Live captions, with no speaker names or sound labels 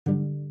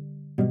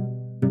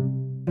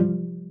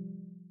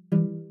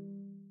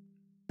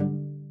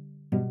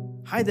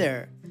Hi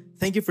there.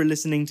 Thank you for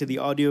listening to the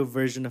audio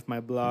version of my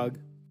blog.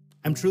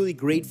 I'm truly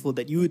grateful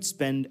that you would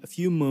spend a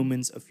few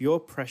moments of your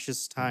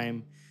precious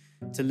time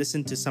to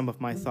listen to some of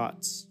my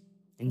thoughts.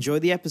 Enjoy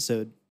the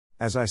episode.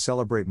 As I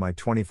celebrate my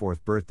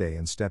 24th birthday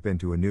and step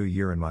into a new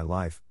year in my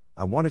life,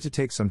 I wanted to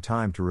take some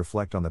time to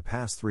reflect on the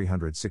past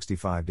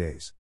 365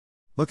 days.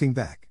 Looking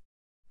back,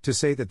 to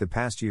say that the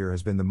past year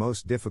has been the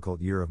most difficult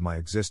year of my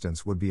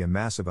existence would be a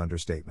massive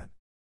understatement.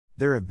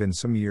 There have been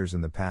some years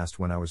in the past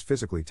when I was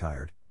physically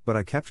tired, but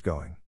I kept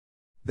going.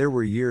 There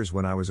were years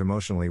when I was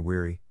emotionally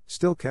weary,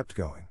 still kept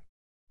going.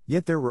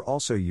 Yet there were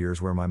also years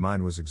where my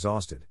mind was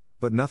exhausted,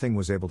 but nothing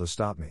was able to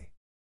stop me.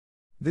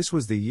 This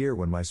was the year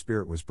when my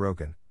spirit was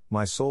broken,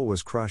 my soul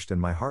was crushed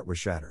and my heart was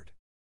shattered.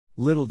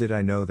 Little did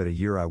I know that a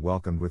year I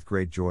welcomed with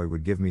great joy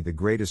would give me the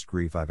greatest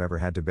grief I've ever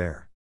had to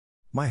bear.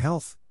 My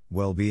health,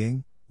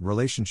 well-being,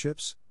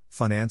 relationships,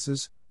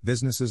 finances,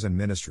 businesses and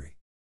ministry.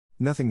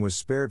 Nothing was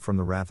spared from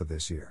the wrath of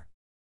this year.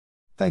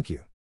 Thank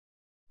you.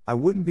 I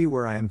wouldn't be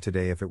where I am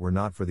today if it were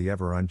not for the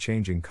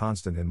ever-unchanging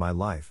constant in my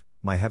life,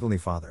 my Heavenly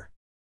Father.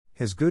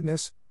 His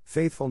goodness,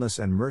 faithfulness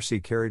and mercy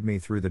carried me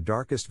through the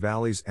darkest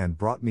valleys and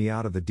brought me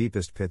out of the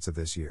deepest pits of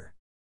this year.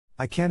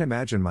 I can't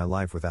imagine my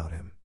life without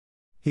Him.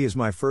 He is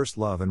my first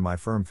love and my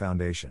firm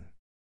foundation.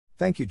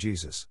 Thank you,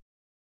 Jesus.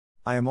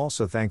 I am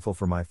also thankful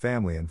for my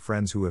family and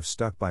friends who have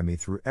stuck by me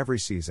through every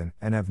season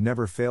and have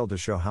never failed to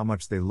show how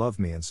much they love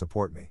me and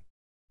support me.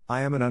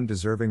 I am an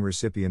undeserving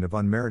recipient of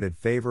unmerited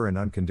favor and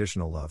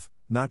unconditional love,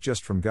 not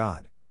just from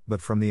God,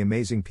 but from the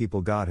amazing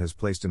people God has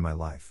placed in my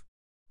life.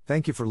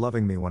 Thank you for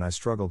loving me when I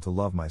struggled to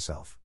love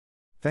myself.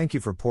 Thank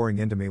you for pouring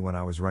into me when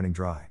I was running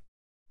dry.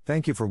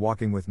 Thank you for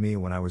walking with me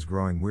when I was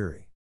growing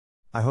weary.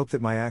 I hope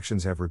that my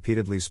actions have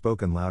repeatedly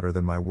spoken louder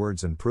than my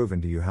words and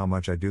proven to you how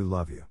much I do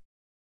love you.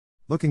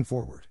 Looking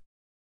forward.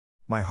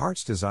 My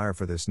heart's desire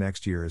for this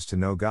next year is to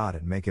know God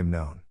and make Him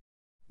known.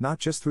 Not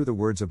just through the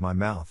words of my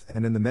mouth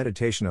and in the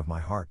meditation of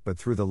my heart, but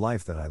through the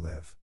life that I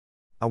live.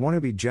 I want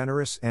to be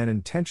generous and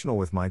intentional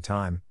with my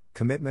time,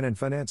 commitment and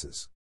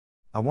finances.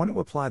 I want to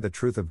apply the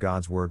truth of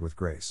God's word with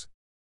grace.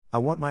 I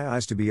want my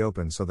eyes to be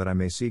open so that I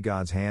may see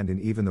God's hand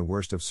in even the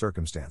worst of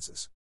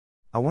circumstances.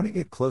 I want to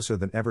get closer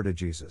than ever to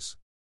Jesus.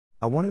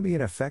 I want to be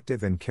an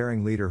effective and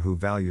caring leader who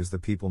values the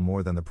people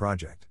more than the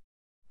project.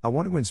 I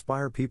want to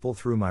inspire people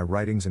through my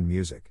writings and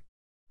music.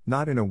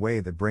 Not in a way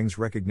that brings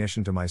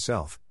recognition to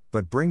myself,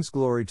 but brings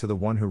glory to the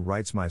one who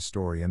writes my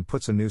story and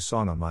puts a new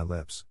song on my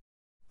lips.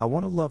 I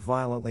want to love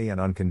violently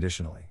and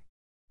unconditionally.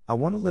 I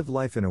want to live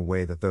life in a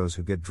way that those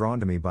who get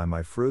drawn to me by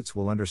my fruits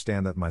will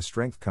understand that my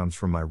strength comes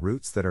from my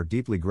roots that are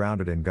deeply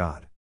grounded in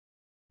God.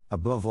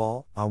 Above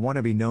all, I want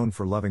to be known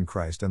for loving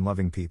Christ and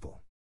loving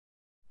people.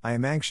 I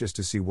am anxious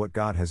to see what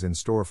God has in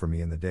store for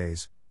me in the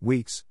days,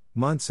 weeks,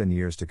 months and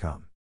years to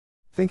come.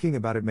 Thinking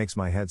about it makes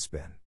my head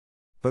spin.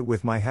 But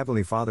with my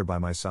Heavenly Father by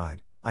my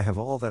side, I have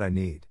all that I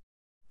need.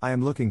 I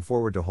am looking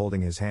forward to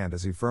holding His hand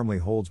as He firmly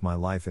holds my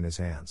life in His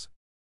hands.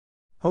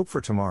 Hope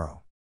for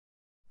tomorrow.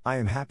 I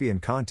am happy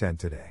and content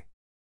today.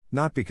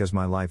 Not because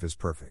my life is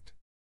perfect.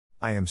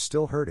 I am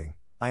still hurting,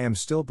 I am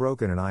still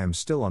broken and I am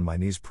still on my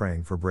knees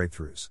praying for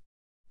breakthroughs.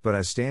 But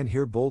I stand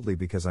here boldly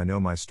because I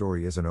know my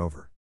story isn't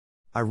over.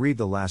 I read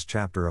the last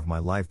chapter of my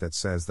life that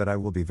says that I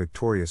will be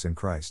victorious in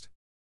Christ.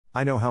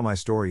 I know how my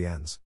story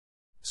ends.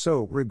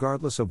 So,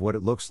 regardless of what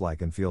it looks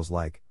like and feels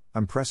like,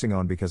 I'm pressing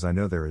on because I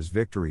know there is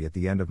victory at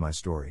the end of my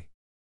story.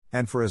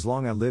 And for as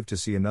long I live to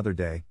see another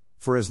day,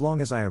 for as long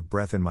as I have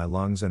breath in my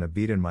lungs and a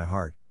beat in my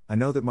heart, I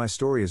know that my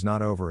story is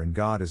not over and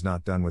God is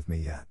not done with me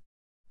yet.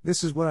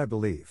 This is what I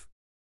believe.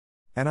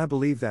 And I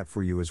believe that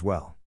for you as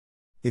well.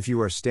 If you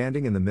are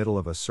standing in the middle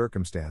of a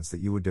circumstance that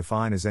you would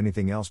define as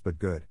anything else but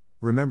good,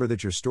 remember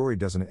that your story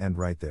doesn't end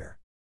right there.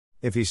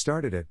 If He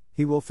started it,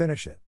 He will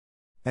finish it.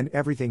 And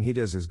everything He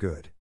does is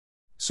good.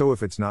 So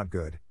if it's not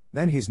good,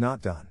 then He's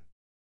not done.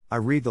 I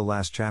read the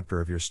last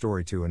chapter of your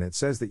story too, and it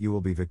says that you will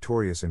be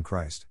victorious in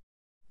Christ.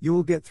 You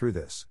will get through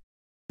this.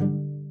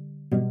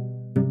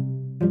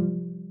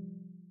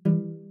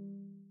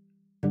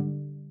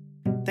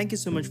 Thank you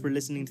so much for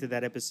listening to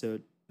that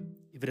episode.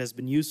 If it has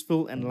been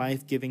useful and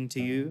life-giving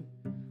to you,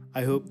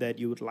 I hope that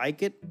you would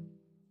like it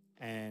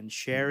and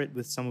share it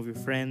with some of your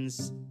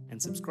friends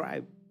and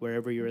subscribe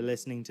wherever you're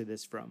listening to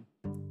this from.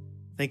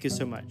 Thank you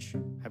so much.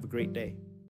 Have a great day.